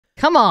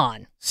Come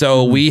on.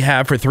 So we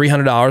have for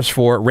 $300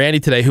 for Randy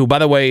today, who, by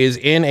the way, is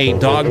in a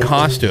dog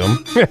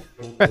costume.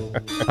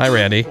 Hi,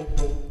 Randy.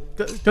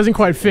 Doesn't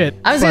quite fit.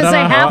 I was gonna say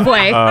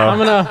halfway.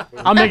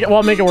 I'll make it. Well,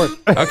 I'll make it work.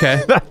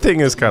 Okay. That thing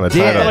is kind of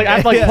tight. Like, I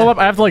have to like pull up.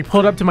 I have to like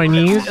pull it up to my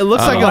knees. It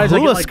looks like a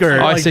hula skirt.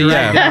 Oh, I see.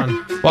 Yeah.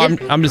 down. Well,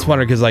 I'm just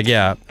wondering because, like,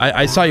 yeah,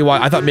 I saw you.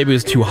 I thought maybe it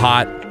was too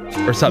hot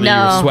or something. You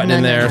were sweating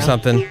in there or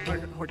something.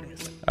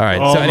 All right.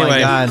 Oh so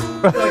anyway. my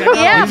God.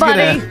 Yeah,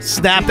 buddy.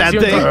 Snap that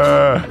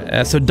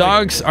thing. So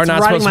dogs are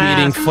not supposed to be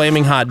eating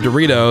flaming hot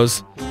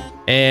Doritos,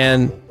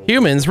 and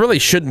humans really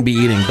shouldn't be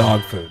eating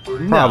dog food.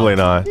 Probably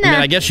not. I mean,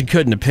 I guess you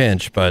could in a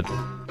pinch, but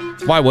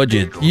why would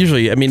you?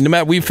 Usually, I mean, no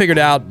matter, we figured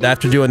out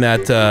after doing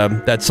that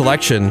that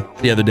selection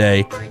the other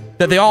day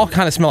that they all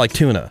kind of smell like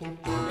tuna.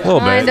 A little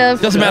bit.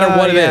 Doesn't matter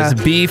what it yeah. is,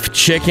 beef,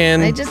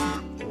 chicken, I just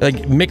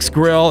like mixed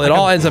grill. It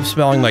all ends up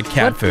smelling like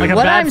cat food. like a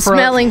what bad I'm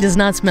smelling does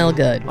not smell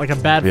good. Like a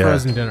bad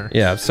frozen dinner.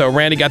 Yeah, so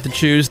Randy got to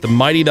choose the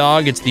Mighty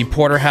Dog. It's the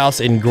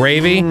porterhouse in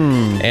gravy,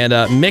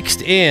 and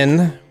mixed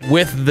in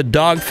with the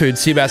dog food.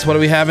 Seabass, what do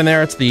we have in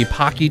there? It's the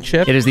Pocky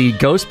chip. It is the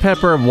Ghost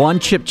Pepper One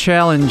Chip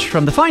Challenge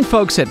from the fine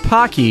folks at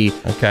Pocky.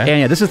 Okay. And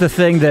yeah, this is the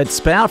thing that's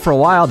been out for a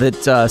while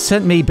that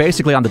sent me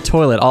basically on the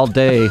toilet all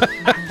day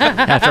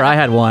after I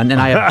had one.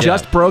 And I have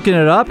just broken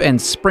it up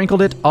and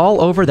sprinkled it all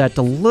over that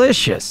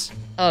delicious,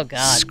 Oh God.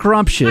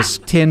 scrumptious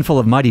tin full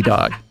of Mighty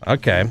Dog.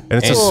 Okay. And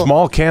it's a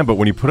small can, but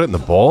when you put it in the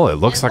bowl, it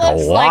looks like a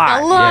looks lot.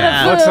 like a lot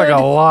of It looks like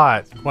a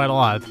lot. Quite a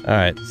lot. All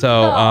right.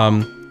 So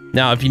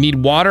now if you need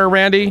water,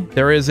 Randy,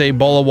 there is a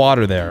bowl of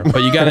water there,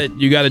 but you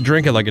gotta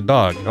drink it like a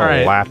dog. All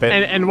right. Lap it.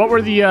 And what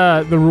were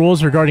the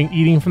rules regarding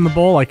eating from the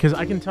bowl? Like, cause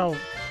I can tell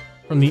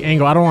from the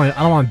angle. I don't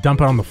want to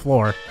dump it on the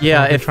floor.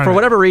 Yeah, if for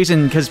whatever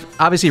reason, because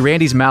obviously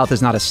Randy's mouth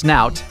is not a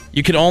snout.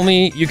 You can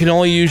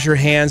only use your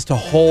hands to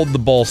hold the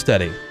bowl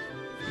steady.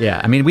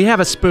 Yeah, I mean, we have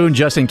a spoon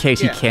just in case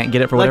he can't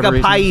get it for Like whatever a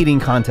reason. pie eating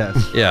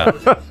contest. Yeah.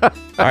 All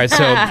right.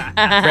 So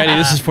Randy,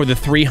 this is for the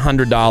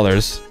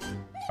 $300.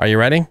 Are you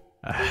ready?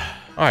 All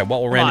right.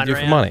 What will Randy do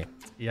for money?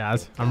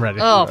 Yes, I'm ready.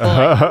 Oh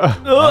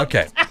boy.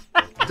 Okay.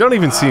 You don't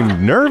even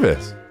seem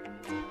nervous.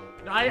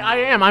 I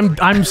am.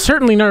 I'm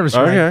certainly nervous.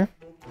 Right? Okay.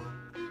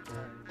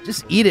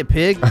 Just eat it,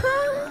 pig. He's All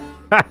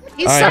right,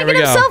 here sucking we go.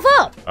 himself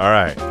up. All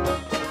right.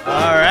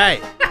 All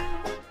right.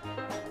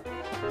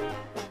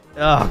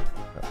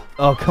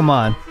 Oh, come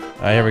on. All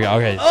right. Here we go.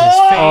 Okay. His face.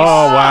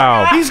 Oh,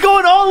 wow. He's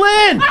going all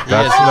in.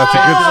 That's a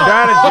good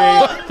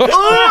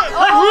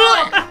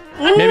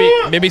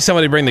strategy. Maybe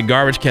somebody bring the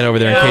garbage can over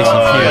there in case he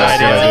That's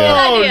fused.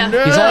 a good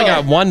idea. He's only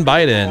got one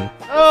bite in.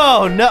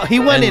 Oh no, he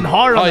went in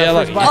hard on Oh yeah, that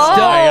look. first It's bite.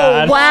 still,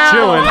 Oh wow.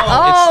 Chewing.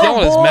 Oh, it's still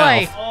in his boy.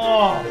 mouth.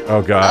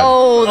 Oh, God.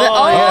 Oh,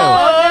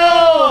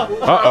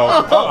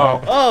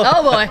 Uh-oh.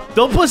 oh boy.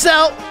 Don't puss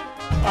out.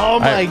 Oh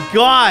my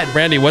God.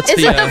 Randy, what's Is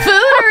the it the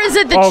food or is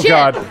it the Oh, chip?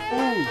 God.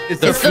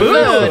 It's It's the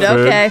food.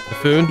 Okay. the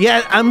food?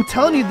 Yeah, I'm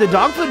telling you, the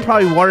dog food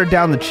probably watered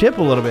down the chip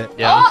a little bit.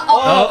 Yeah.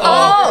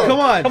 Oh. Come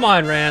on. Come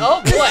on, Rand.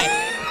 Oh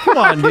boy. Come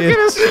on, dude.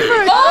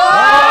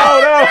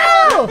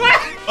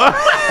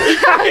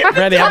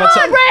 Randy, how about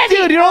some? Randy.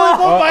 Dude, you're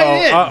only one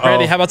bite in.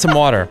 Randy, how about some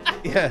water?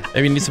 Yeah.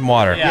 Maybe you need some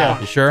water. Yeah.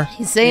 You sure?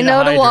 He's saying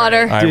no to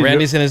water. All right. Dude,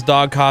 Randy's in his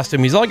dog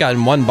costume. He's only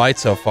gotten one bite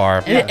so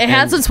far. And it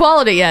hasn't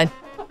swallowed it yet.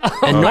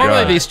 And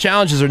normally God. these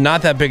challenges are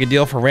not that big a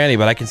deal for Randy,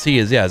 but I can see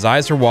his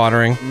eyes are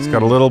watering. He's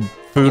got a little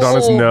food on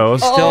his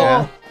nose.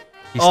 Still,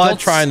 he's still it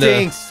trying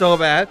stinks so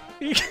bad.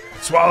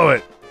 Swallow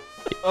it.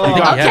 I think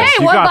he Okay, has.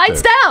 you one got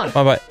bites this. down.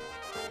 Oh, but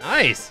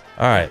Nice.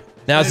 all right.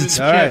 Now is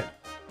it? All right.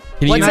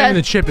 Can you? What's Not that? even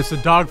the chip. It's the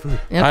dog food.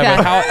 Okay. All right,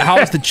 but how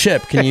is the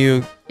chip? Can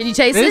you? Can you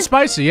taste It's it?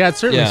 spicy. Yeah, it's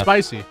certainly Yeah.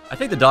 spicy. I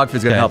think the dog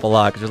food's going to Okay. help a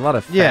lot because there's a lot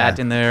of fat Yeah.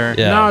 in there.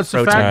 Yeah. No, it's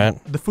the protein. fact All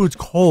right. the food's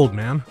cold,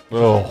 man.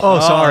 Oh,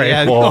 Sorry.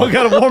 Yeah. Whoa. Oh,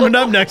 gotta warm it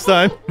up next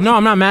time. No,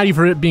 I'm not mad at you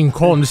for it being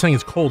cold. I'm just saying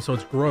it's cold, so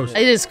it's gross.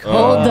 It is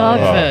cold dog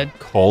food.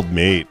 Cold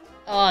meat.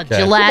 Oh, Okay.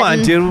 gelatin. Come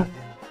on, dude.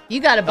 You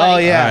got it, buddy. Oh,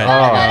 yeah. You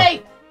got it,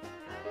 buddy.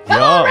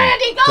 Come on, Yum.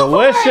 Randy. Go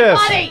Delicious. for it,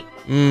 buddy.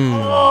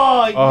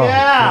 Oh,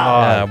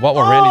 yeah. What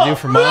will Randy do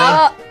for money?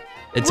 Oh,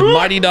 It's a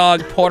Mighty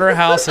Dog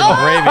Porterhouse and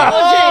gravy.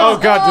 Oh,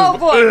 God. oh,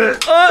 boy.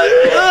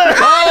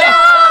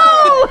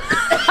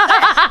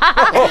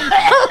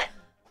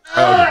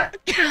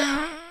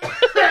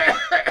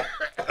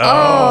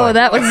 Oh,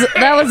 that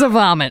was a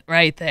vomit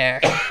right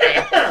there.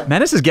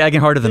 Menace is gagging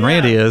harder than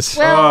Randy is.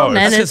 Well, That's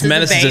Menace just is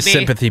Menace a is a baby.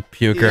 sympathy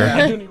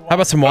puker. How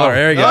about some water?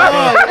 There you go.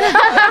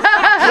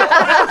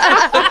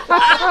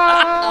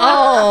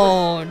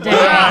 Oh,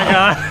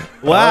 damn.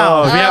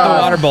 Wow. We have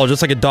the water bowl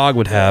just like a dog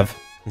would have.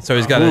 And so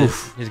he's got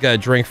a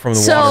drink from the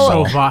So- water So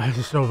bowl. vile.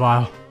 It's so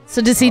vile.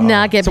 So does he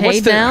not get So what's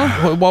paid the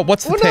now?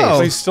 what's the Oh, taste? no.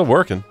 He's still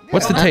working.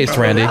 What's the taste,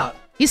 Randy?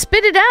 He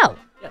spit it out.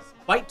 Yes.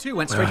 Bite 2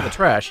 went straight to the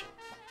trash.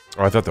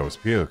 Oh, I thought that was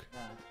puke.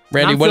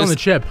 Randy, I'm what feeling is the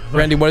chip.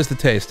 Randy? What is the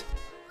taste?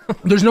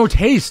 There's no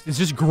taste. It's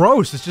just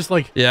gross. It's just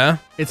like Yeah.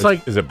 it's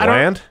like. Is it I don't-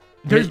 bland?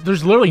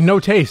 There's literally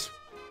no taste.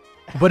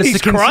 But it's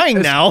He's the crying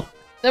it's- now.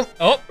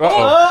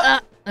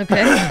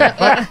 Okay.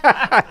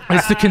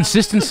 It's the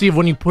consistency of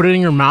when you put it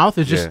in your mouth.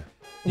 It's just Yeah.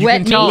 you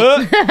Wet can tell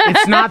meat.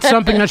 it's not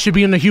something that should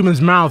be in the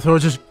human's mouth. Or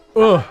it's just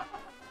ugh.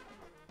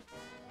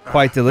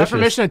 quite I have delicious.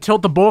 permission to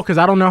tilt the bowl because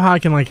I don't know how I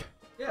can like.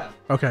 Yeah.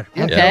 Okay.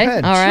 Yeah, go Okay.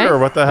 ahead. All right. Sure,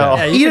 what the hell?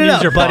 Yeah, you Eat can it use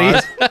up, your buddy.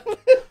 paws.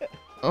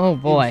 Oh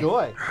boy.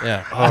 Enjoy.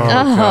 Yeah.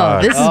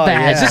 Oh, this is Oh,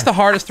 bad. yeah. Is this the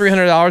hardest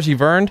 $300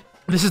 you've earned?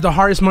 This is the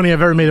hardest money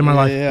I've ever made in my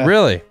life. Yeah.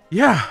 Really?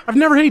 Yeah. I've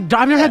never had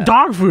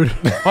dog food.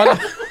 What?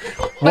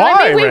 But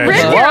I mean, we Randy?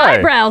 ripped your Why?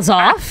 eyebrows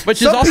off.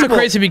 Which is Some also people-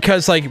 crazy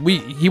because like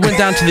he went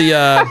down to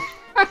the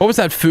what was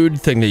that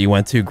food thing that you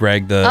went to,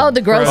 Greg?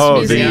 The gross Oh,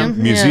 museum.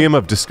 the Museum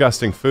of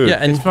Disgusting Food. Yeah,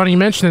 and Funny you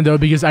mention it though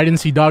because I didn't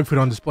see dog food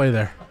on display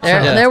there.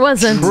 There, Yeah. there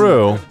wasn't.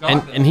 True.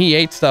 and he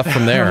ate stuff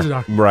from There there. was a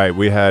dog. Right,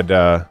 we had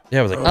Yeah,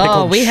 it was like pickled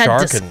Oh, we had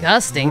shark and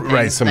disgusting things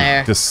right some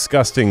there.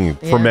 disgusting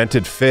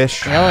fermented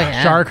fish. Oh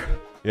yeah. Shark.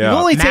 Yeah. You've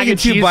only Mac taken and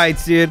 2 cheese.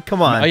 bites, dude.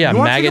 Come on. oh yeah, You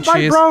want to maggot take a bite,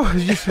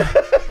 cheese. bro?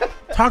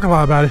 Just talk a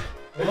lot about it.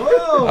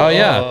 Oh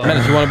yeah,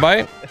 Menace, you want a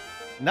bite?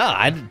 No,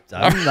 I'm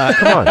not.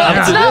 Come on.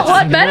 It's not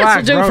what Menace will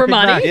Relax, do bro, for kick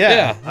money. back. Yeah,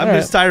 Yeah, I'm all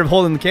just tired of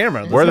holding the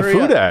camera. Where the Let's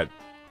hurry food up.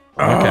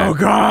 at? Okay. Oh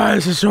god,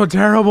 this is so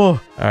terrible. All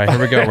right, here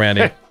we go,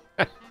 Randy.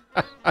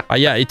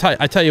 Yeah,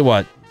 I tell you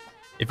what,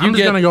 if you I'm just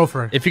get gonna go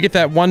for it. if you get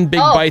that one big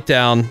Oh. bite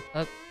down,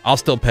 I'll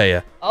still pay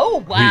you.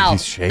 Oh wow,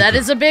 He's shaking. that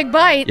is a big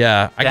bite.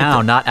 Yeah, I can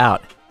Down, not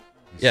out.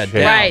 yeah,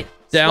 Shaking. down. Right.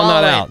 Down, Swallow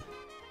not it. out.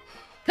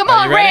 Come Are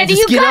on, you ready? Randy,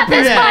 Just you get got up in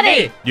this, there.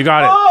 buddy. You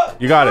got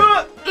it. You got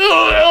it.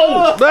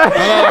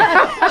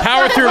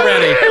 Power through,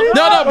 Randy.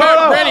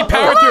 No, Randy,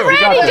 power through.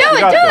 Randy, do You it,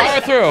 got do this. Power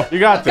it. through. You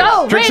got this.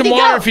 Go, Drink Randy, some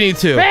water go. if you need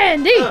to.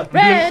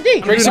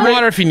 Randy. Drink some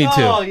water if you need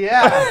Oh to.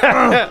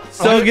 yeah.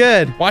 So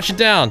good. Wash it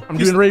down. I'm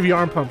doing Ravy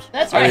arm pumps.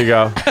 That's There right. you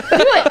go. Do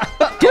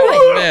it. Do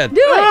it. Man.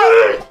 Do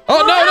it.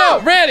 Oh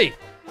no, Randy.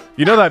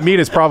 You know that meat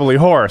is probably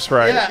horse,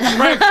 right?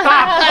 Right, stop.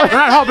 I'm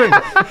not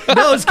helping.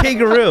 No, it's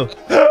kangaroo.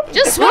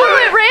 Just swallow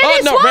it, Randy. Oh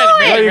no, swallow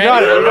Randy. Oh, it. you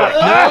got it. You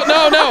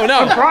got it.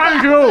 No.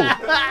 Trying to.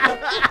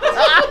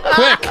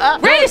 Quick.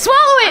 Randy,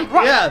 swallow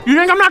it. Yeah. You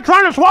think I'm not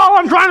trying to swallow?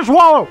 I'm trying to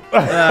swallow.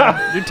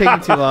 You're taking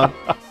too long.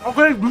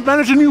 Okay,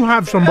 Medicine, you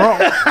have some, bro.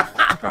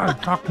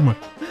 God, talk too much.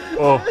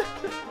 Oh,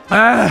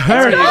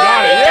 There you go.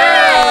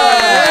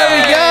 There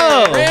we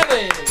go.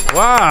 Randy.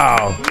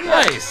 wow.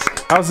 Nice.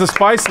 How's the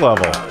spice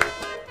level?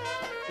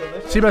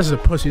 Seabass is a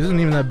pussy. This isn't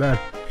even that bad.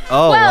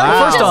 Oh Well, wow.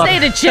 he First just off-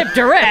 ate a chip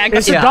direct.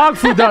 It's the Yeah. dog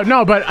food, though.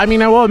 No, but I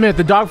mean, I will admit,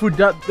 the dog food,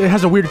 it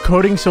has a weird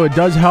coating, so it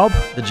does help.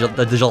 The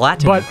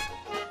gelatin. But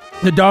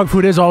the dog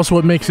food is also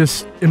what makes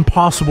this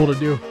impossible to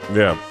do.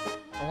 Yeah.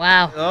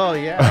 Wow. Oh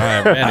yeah.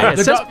 All right,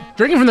 Randy.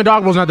 Drinking from the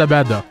dog bowl's not that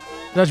bad, though.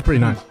 That's pretty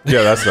nice.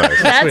 Yeah, that's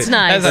nice. That's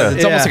nice.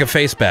 It's almost Yeah. like a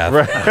face bath.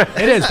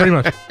 It is, pretty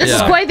much. This is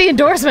Yeah. quite the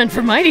endorsement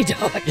for Mighty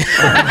Dog.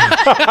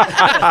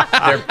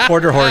 their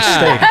quarter horse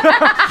steak.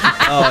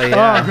 Oh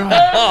yeah.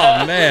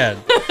 Oh man.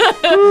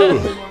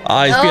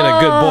 He's being a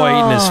good boy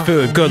eating his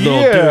food. Good little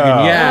Yeah.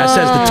 Dugan. Yeah,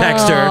 says the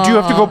texter. Do you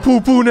have to go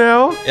poo poo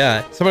now?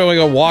 Yeah. Somebody want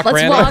to go walk, Let's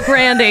Randy? walk,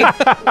 Randy.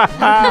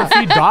 I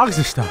feed dogs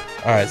this stuff.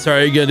 All right. So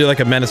are you gonna do like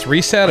a Menace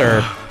reset,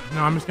 or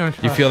No, I'm just gonna.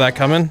 you feel that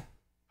coming?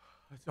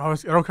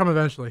 It'll come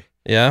eventually.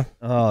 Yeah.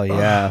 Oh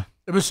yeah.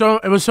 It was so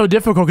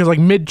difficult because like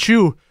mid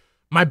chew,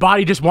 my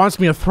body just wants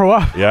me to throw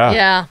up. Yeah.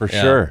 Yeah. For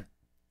Yeah. sure.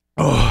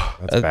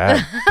 That's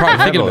bad. Probably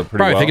handled it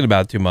pretty well. thinking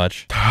about it too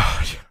much.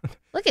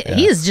 Look at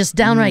he is just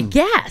downright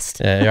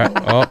gassed. Yeah. You're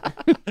right.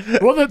 Oh.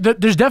 Well,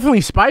 there's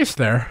definitely spice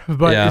there,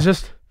 but Yeah. it's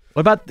just What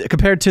about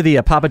compared to the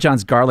Papa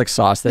John's garlic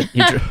sauce that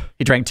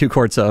he drank 2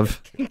 quarts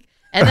of?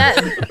 And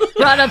that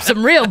brought up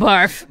some real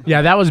barf.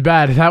 yeah, that was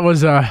bad. That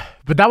was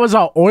but that was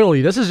all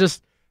oily. This is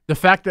just the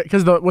fact that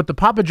because with the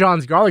Papa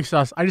John's garlic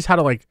sauce, I just had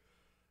to like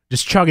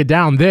just chug it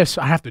down. This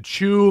I have to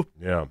chew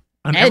Yeah.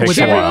 And takes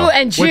chew a while.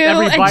 and chew with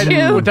every and bite.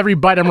 chew. With every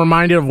bite, I'm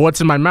reminded of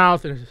what's in my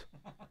mouth. And it's just-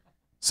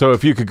 So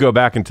if you could go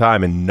back in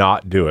time and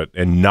not do it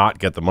and not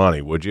get the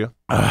money, would you?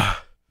 well,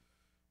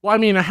 I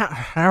mean, I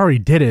already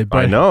did it, but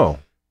I know.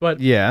 But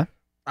Yeah.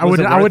 I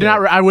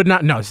would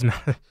not. No, it's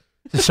not.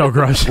 It's so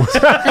gross.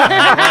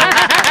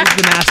 It's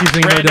the nastiest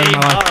thing I've ever done in my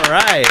life. All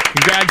right.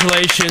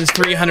 Congratulations,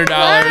 $300. All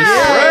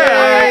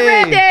right,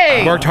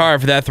 Randy. Worked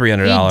hard for that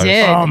 $300. He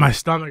did. Oh, my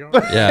stomach.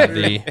 Yeah,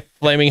 the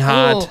flaming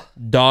hot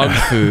dog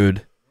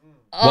food.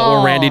 What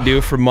will Randy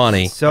do for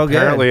money? So good.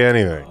 Apparently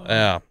anything.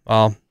 Yeah.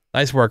 Well,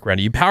 nice work,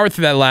 Randy. You powered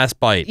through that last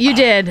bite. You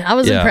did. I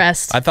was Yeah.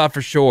 impressed. I thought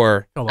for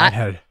sure. A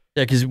lighthead.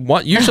 Yeah, because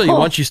usually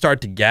once you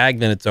start to gag,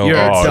 then it's over. You're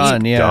Oh, it's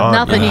done. Yeah. done.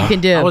 Nothing you can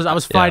do. I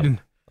was fighting.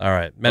 All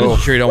right. Menace, you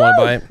sure you don't want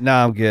to bite? No,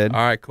 I'm good.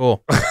 All right,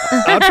 cool.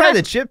 I'll try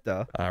the chip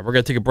though. All right, we're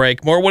going to take a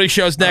break. More Woody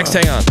Shows next.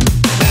 Hang on.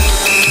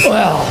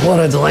 Well, what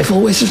a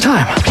delightful waste of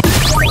time.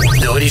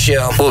 The Woody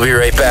Show. We'll be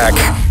right back.